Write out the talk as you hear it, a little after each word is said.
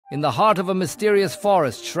In the heart of a mysterious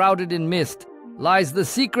forest shrouded in mist lies the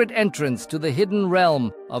secret entrance to the hidden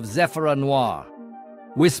realm of Zephyra Noir.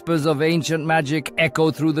 Whispers of ancient magic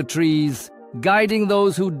echo through the trees, guiding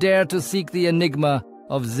those who dare to seek the enigma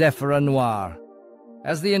of Zephyra Noir.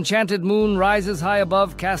 As the enchanted moon rises high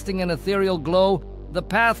above, casting an ethereal glow, the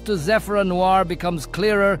path to Zephyra Noir becomes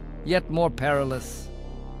clearer, yet more perilous.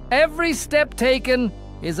 Every step taken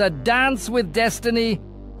is a dance with destiny,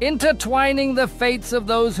 intertwining the fates of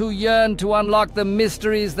those who yearn to unlock the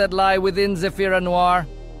mysteries that lie within Zephyra Noir.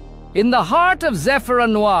 In the heart of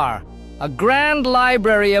Zephyra Noir, a grand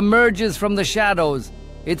library emerges from the shadows,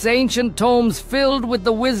 its ancient tomes filled with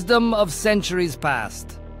the wisdom of centuries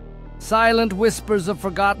past. Silent whispers of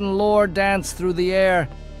forgotten lore dance through the air,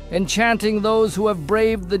 enchanting those who have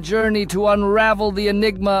braved the journey to unravel the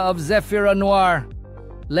enigma of Zephyra Noir.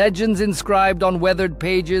 Legends inscribed on weathered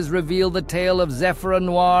pages reveal the tale of Zephyra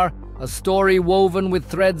Noir, a story woven with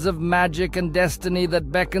threads of magic and destiny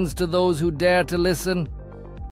that beckons to those who dare to listen.